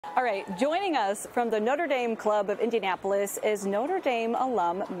All right, joining us from the Notre Dame Club of Indianapolis is Notre Dame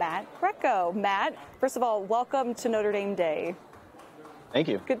alum Matt Grecco. Matt, first of all, welcome to Notre Dame Day. Thank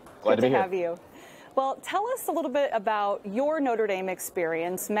you. Good to have you. Well, tell us a little bit about your Notre Dame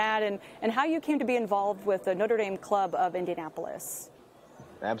experience, Matt, and how you came to be involved with the Notre Dame Club of Indianapolis.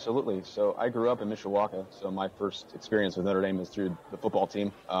 Absolutely. So I grew up in Mishawaka, so my first experience with Notre Dame is through the football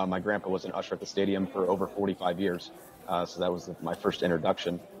team. My grandpa was an usher at the stadium for over 45 years, so that was my first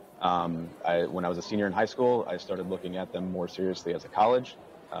introduction. When I was a senior in high school, I started looking at them more seriously as a college.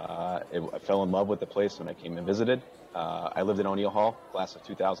 I fell in love with the place when I came and visited. I lived in O'Neill Hall, class of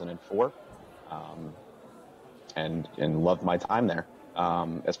 2004, and loved my time there.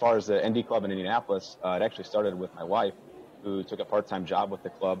 As far as the ND Club in Indianapolis, it actually started with my wife, who took a part-time job with the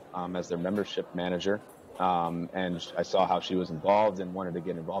club as their membership manager. And I saw how she was involved and wanted to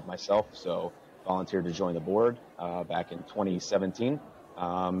get involved myself, so volunteered to join the board back in 2017.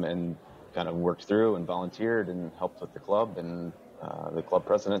 And kind of worked through and volunteered and helped with the club and the club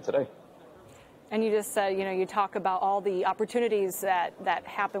president today. And you just said, you talk about all the opportunities that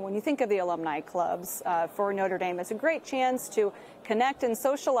happen when you think of the alumni clubs for Notre Dame. It's a great chance to connect and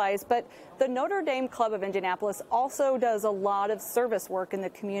socialize, but the Notre Dame Club of Indianapolis also does a lot of service work in the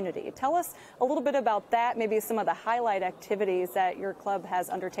community. Tell us a little bit about that, maybe some of the highlight activities that your club has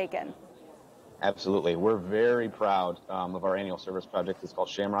undertaken. Absolutely. We're very proud of our annual service project. It's called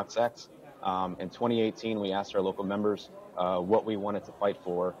Shamrock Sacks. In 2018, we asked our local members what we wanted to fight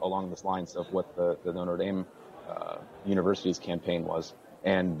for along the lines of what the Notre Dame University's campaign was.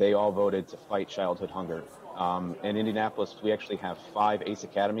 And they all voted to fight childhood hunger. In Indianapolis, we actually have 5 ACE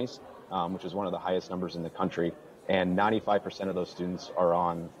academies, which is one of the highest numbers in the country. And 95% of those students are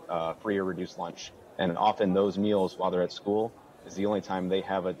on free or reduced lunch. And often those meals while they're at school is the only time they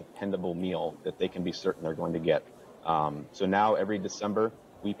have a dependable meal that they can be certain they're going to get. So now every December,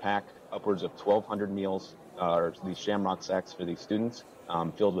 we pack upwards of 1,200 meals, or these Shamrock Sacks for these students,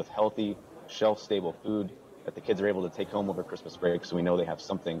 filled with healthy, shelf-stable food that the kids are able to take home over Christmas break, so we know they have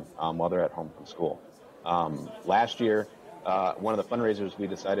something while they're at home from school. Last year, one of the fundraisers we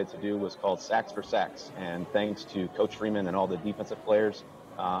decided to do was called Sacks for Sacks, and thanks to Coach Freeman and all the defensive players,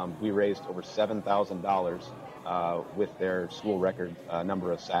 we raised over $7,000 with their school record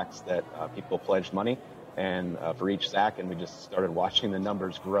number of sacks that people pledged money and for each sack, and we just started watching the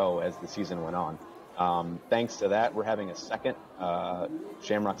numbers grow as the season went on. Thanks to that, we're having a second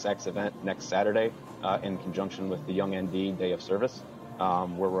Shamrock Sacks event next Saturday in conjunction with the Young ND Day of Service,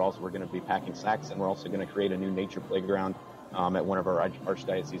 where we're going to be packing sacks, and we're also going to create a new nature playground at one of our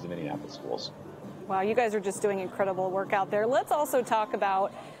Archdiocese of Indianapolis schools. Wow, you guys are just doing incredible work out there. Let's also talk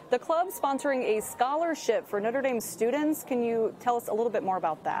about the club sponsoring a scholarship for Notre Dame students. Can you tell us a little bit more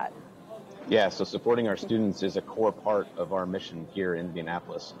about that? Yeah, so supporting our students is a core part of our mission here in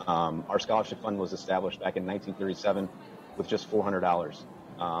Indianapolis. Our scholarship fund was established back in 1937 with just $400.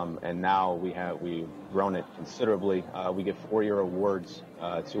 And now we've grown it considerably. We give 4-year awards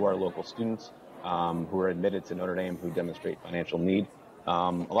to our local students who are admitted to Notre Dame who demonstrate financial need. A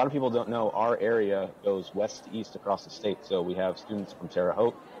lot of people don't know our area goes west to east across the state. So we have students from Terre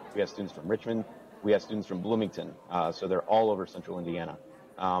Haute, we have students from Richmond, we have students from Bloomington. So they're all over central Indiana.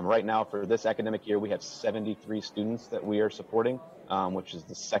 Right now for this academic year, we have 73 students that we are supporting, which is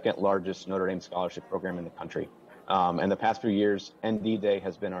the second largest Notre Dame scholarship program in the country. In the past few years, ND Day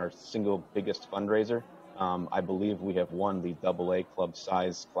has been our single biggest fundraiser. I believe we have won the AA club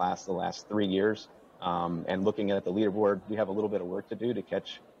size class the last 3 years. And looking at the leaderboard, we have a little bit of work to do to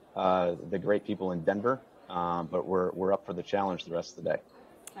catch the great people in Denver, but we're up for the challenge the rest of the day.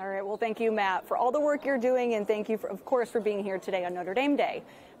 All right. Well, thank you, Matt, for all the work you're doing, and thank you, of course, for being here today on Notre Dame Day.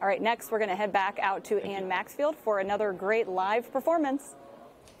 All right. Next, we're going to head back out to Ann Maxfield for another great live performance.